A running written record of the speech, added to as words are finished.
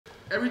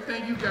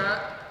Everything you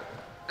got,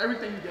 you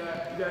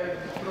gotta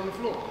put on the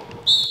floor.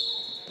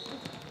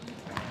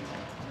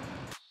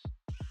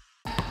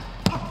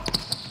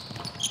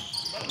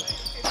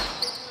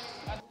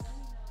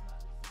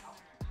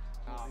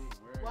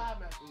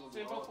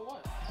 Say vote for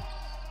what?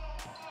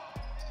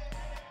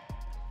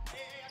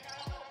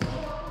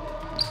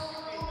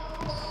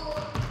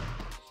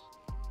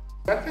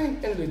 I think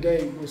at the end of the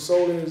day, what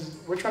Soul is,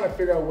 we're trying to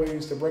figure out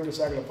ways to break the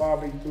cycle of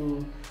poverty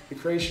through the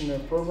creation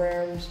of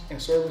programs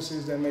and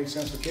services that make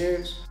sense for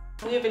kids.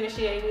 We have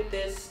initiated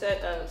this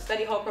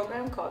study hall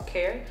program called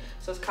CARE,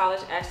 so it's College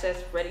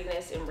Access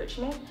Readiness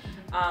Enrichment,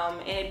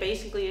 and it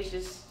basically is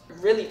just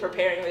really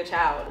preparing the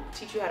child,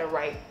 teach you how to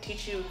write,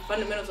 teach you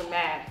fundamentals of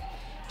math,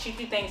 teach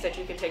you things that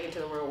you can take into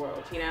the real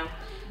world, you know,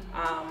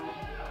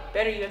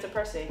 better you as a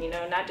person, you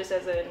know, not just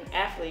as an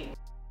athlete.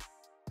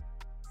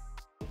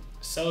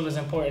 Soul is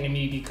important to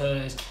me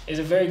because it's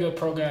a very good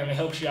program. It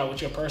helps you out with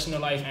your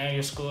personal life and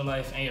your school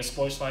life and your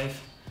sports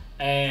life.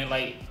 And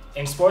like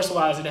in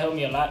sports-wise, it helped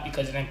me a lot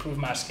because it improved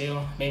my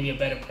skill, made me a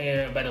better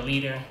player, a better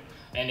leader,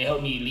 and it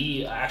helped me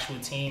lead an actual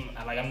team.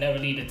 Like I've never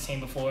led a team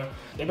before.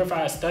 They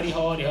provide a study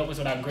hall, they help us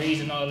with our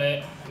grades and all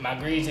that. My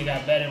grades, they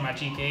got better, my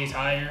GPA's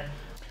higher.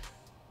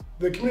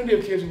 The community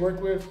of kids we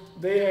work with,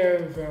 they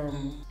have,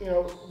 you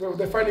know,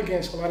 they're fighting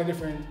against a lot of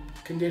different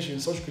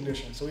conditions, social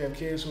conditions. So we have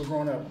kids who are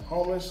growing up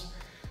homeless,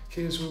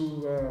 kids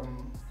who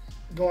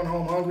going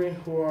home hungry,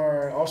 who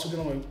are also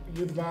dealing with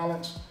youth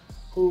violence,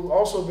 who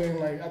also been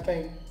like, I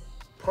think,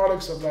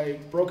 products of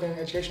like broken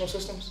educational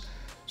systems.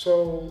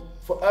 So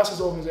for us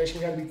as an organization,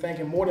 we have to be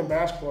thinking more than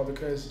basketball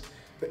because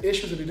the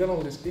issues that they're dealing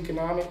with is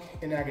economic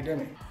and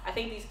academic. I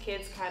think these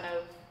kids kind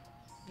of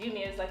view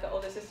me as like an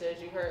older sister,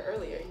 as you heard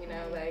earlier, you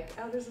know, like,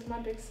 oh, this is my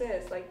big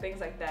sis, like things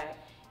like that.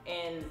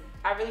 And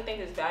I really think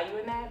there's value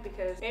in that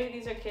because maybe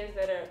these are kids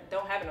that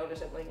don't have an older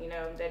sibling, you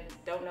know, that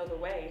don't know the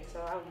way. So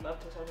I would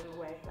love to show them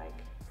the way. Like,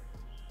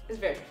 it's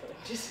very fulfilling,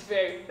 just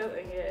very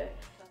fulfilling, yeah.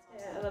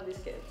 Yeah, I love these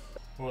kids.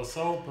 Well,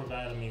 Soul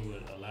provided me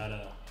with a lot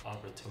of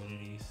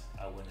opportunities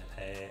I wouldn't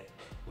have had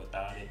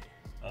without it.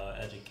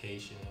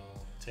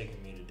 Educational,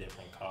 taking me to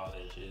different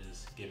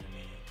colleges, giving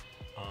me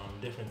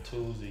different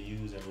tools to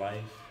use in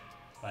life,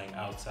 like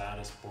outside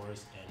of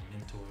sports and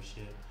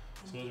mentorship.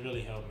 So it's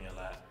really helped me a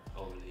lot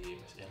over the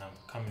years, and I'm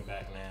coming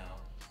back now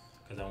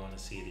because I want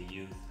to see the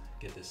youth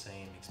get the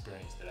same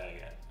experience that I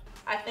got.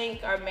 I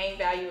think our main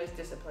value is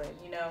discipline,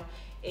 you know.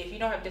 If you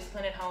don't have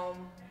discipline at home,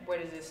 where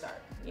does it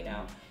start, you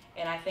know?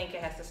 And I think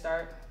it has to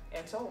start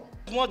at Soul.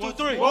 1, 2,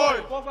 3.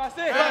 4, 5,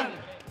 6.